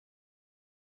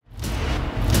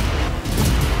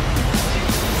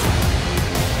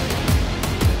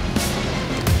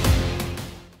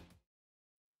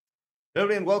Hello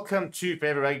and welcome to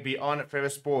Forever Rugby on Forever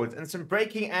Sports. And some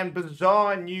breaking and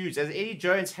bizarre news as Eddie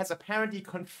Jones has apparently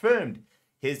confirmed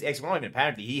his exit. Well,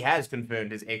 apparently he has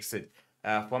confirmed his exit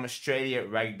from Australia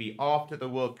Rugby after the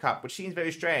World Cup, which seems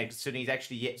very strange considering he's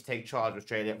actually yet to take charge of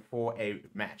Australia for a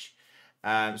match.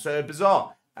 So a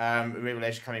bizarre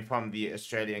revelation coming from the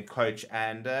Australian coach,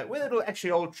 and whether it'll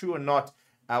actually hold true or not,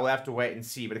 we'll have to wait and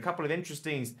see. But a couple of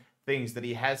interesting things that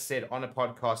he has said on a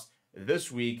podcast this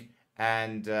week.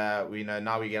 And we know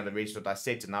now we get on the really sort of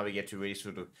dissect it. Now we get to really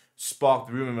sort of spark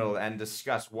the rumor mill and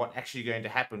discuss what actually going to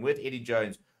happen with Eddie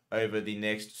Jones over the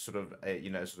next sort of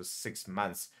 6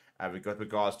 months. With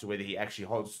regards to whether he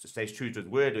actually stays true to his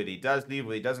word, whether he does leave,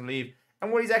 whether he doesn't leave,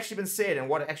 and what he's actually been said, and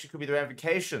what actually could be the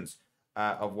ramifications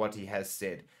of what he has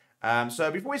said.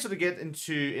 So before we sort of get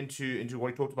into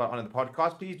what he talked about on the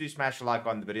podcast, please do smash a like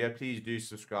on the video. Please do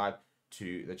subscribe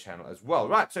to the channel as well.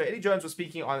 Right, so Eddie Jones was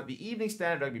speaking on the Evening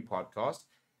Standard Rugby podcast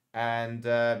and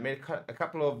made a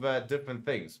couple of different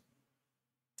things.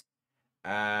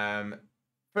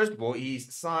 First of all,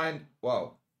 he's signed,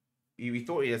 we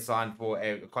thought he had signed for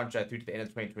a contract through to the end of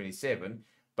 2027,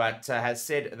 but has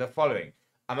said the following: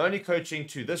 I'm only coaching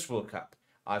to this World Cup.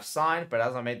 I've signed, but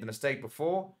as I made the mistake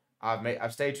before,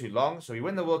 I've stayed too long. So we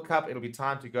win the World Cup, it'll be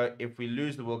time to go. If we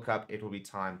lose the World Cup, it will be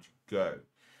time to go.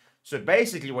 So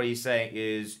basically what he's saying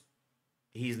is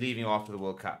he's leaving after the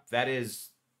World Cup. That is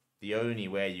the only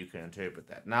way you can interpret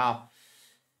that. Now,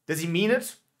 does he mean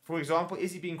it? For example,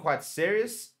 is he being quite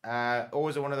serious?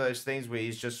 Or is it one of those things where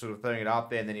he's just sort of throwing it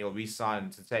out there and then he'll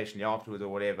re-sign sensationally afterwards or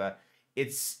whatever?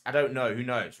 I don't know. Who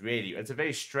knows, really? It's a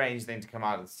very strange thing to come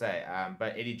out and say.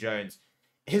 But Eddie Jones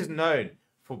is known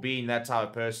for being that type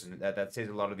of person that says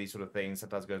a lot of these sort of things.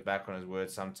 Sometimes goes back on his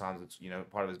words. Sometimes it's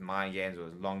part of his mind games or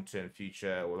his long-term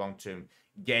future or long-term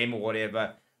game or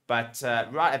whatever. But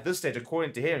right at this stage,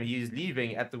 according to him, he's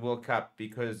leaving at the World Cup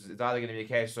because it's either going to be a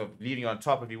case of leaving on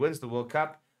top if he wins the World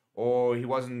Cup, or he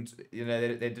wasn't.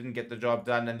 They didn't get the job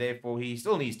done, and therefore he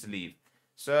still needs to leave.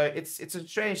 So it's a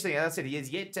strange thing. As I said, he has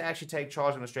yet to actually take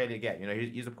charge of Australia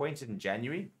again. He's appointed in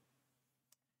January.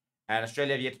 And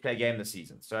Australia have yet to play a game this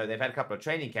season. So they've had a couple of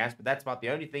training camps, but that's about the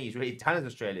only thing he's really done as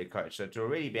Australia coach. So to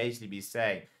already basically be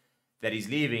saying that he's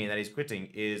leaving and that he's quitting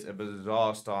is a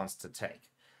bizarre stance to take.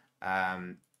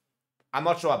 I'm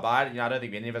not sure I buy it. I don't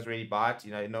think any of us really buy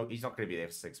it. No, he's not going to be there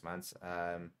for 6 months.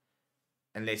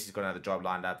 Unless he's got another job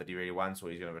lined up that he really wants, or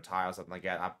he's going to retire or something like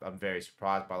that. I'm very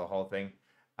surprised by the whole thing.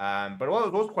 But what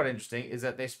was also quite interesting is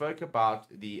that they spoke about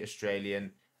the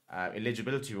Australian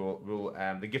eligibility rule,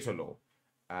 the Gitto law.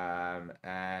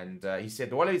 He said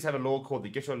the Wallabies have a law called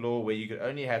the Gitto law where you could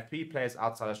only have 3 players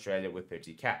outside Australia with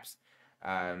 30 caps.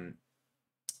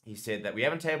 He said that we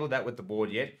haven't tabled that with the board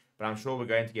yet, but I'm sure we're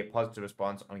going to get positive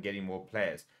response on getting more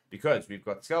players because we've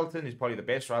got Skelton, who's probably the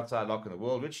best right side lock in the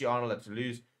world, Richie Arnold at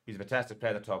Toulouse, who's a fantastic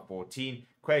player in the top 14,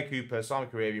 Quay Cooper, Simon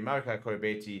Karevi, Marika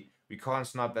Korobeti. We can't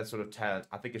snub that sort of talent.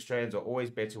 I think Australians are always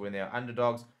better when they're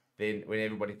underdogs. Then when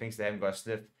everybody thinks they haven't got a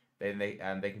sniff, then they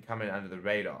can come in under the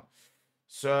radar.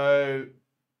 So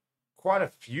quite a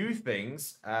few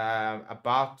things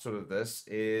about sort of this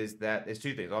is that there's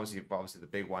 2 things. Obviously the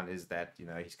big one is that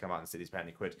he's come out and said he's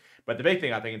apparently quit. But the big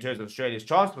thing I think in terms of Australia's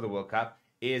chance for the World Cup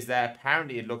is that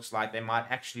apparently it looks like they might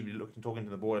actually be talking to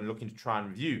the board and looking to try and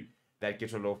review that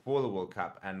Gitto law for the World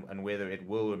Cup and whether it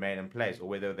will remain in place or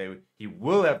whether he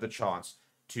will have the chance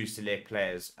to select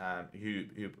players who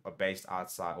are based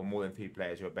outside, or more than 3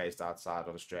 players who are based outside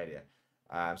of Australia.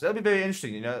 So that'll be very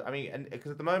interesting, and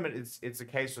because at the moment it's a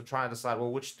case of trying to decide,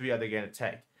 well, which 3 are they going to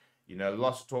take?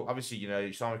 Lots of talk. Obviously,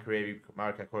 Simon Karevi,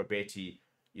 Marika Korobeti,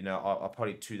 are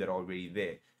probably 2 that are already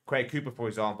there. Quay Cooper, for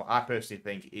example, I personally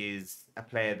think is a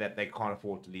player that they can't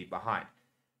afford to leave behind.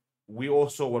 We all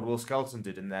saw what Will Skelton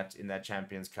did in that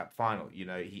Champions Cup final.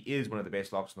 He is one of the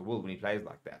best locks in the world when he plays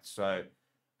like that. So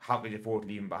how can you afford to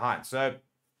leave him behind? So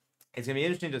it's going to be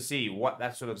interesting to see what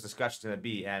that sort of discussion is going to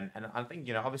be. And I think,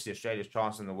 obviously Australia's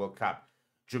chance in the World Cup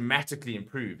dramatically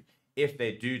improve if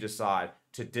they do decide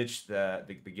to ditch the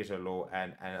Gitto law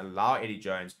and allow Eddie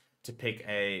Jones to pick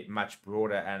a much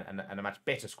broader and a much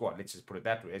better squad. Let's just put it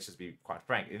that way. Let's just be quite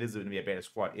frank. It is going to be a better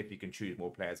squad if you can choose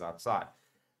more players outside.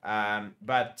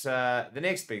 But the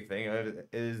next big thing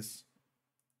is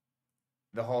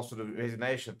the whole sort of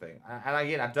resignation thing. And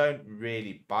again, I don't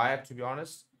really buy it, to be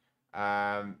honest.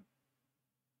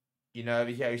 Over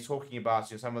here he's talking about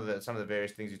some of the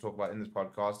various things we talk about in this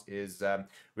podcast is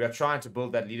we are trying to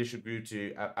build that leadership group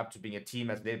to up to being a team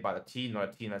that's led by the team, not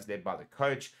a team that's led by the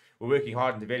coach. We're working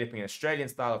hard on developing an Australian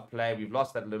style of play. We've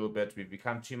lost that a little bit. We've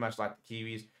become too much like the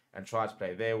Kiwis, and try to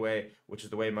play their way, which is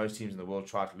the way most teams in the world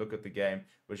try to look at the game.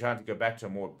 We're trying to go back to a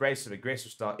more abrasive,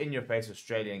 aggressive style, in-your-face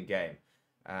Australian game.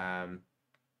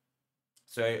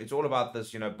 So it's all about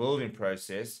this, building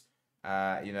process,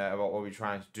 about what we're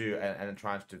trying to do and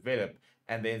trying to develop,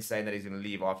 and then saying that he's going to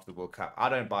leave after the World Cup. I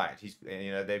don't buy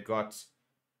it. They've got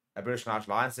a British and Irish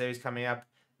Lions series coming up.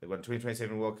 They've got a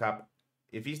 2027 World Cup.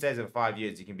 If he stays there for 5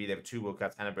 years, he can be there for 2 World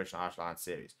Cups and a British and Irish Lions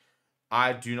series.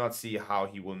 I do not see how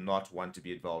he will not want to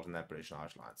be involved in that British and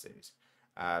Irish Lions series.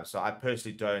 So I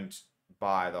personally don't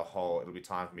buy the whole, it'll be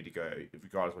time for me to go,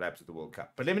 regardless of what happens with the World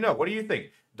Cup. But let me know, what do you think?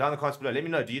 Down in the comments below, let me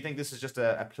know. Do you think this is just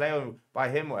a play by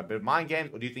him or a bit of mind games?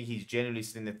 Or do you think he's genuinely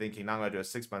sitting there thinking, now I'm going to do a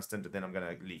 6-month stint and then I'm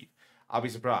going to leave? I'll be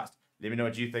surprised. Let me know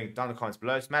what you think down in the comments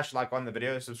below. Smash a like on the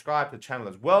video. Subscribe to the channel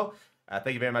as well.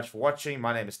 Thank you very much for watching.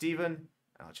 My name is Steven,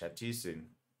 and I'll chat to you soon.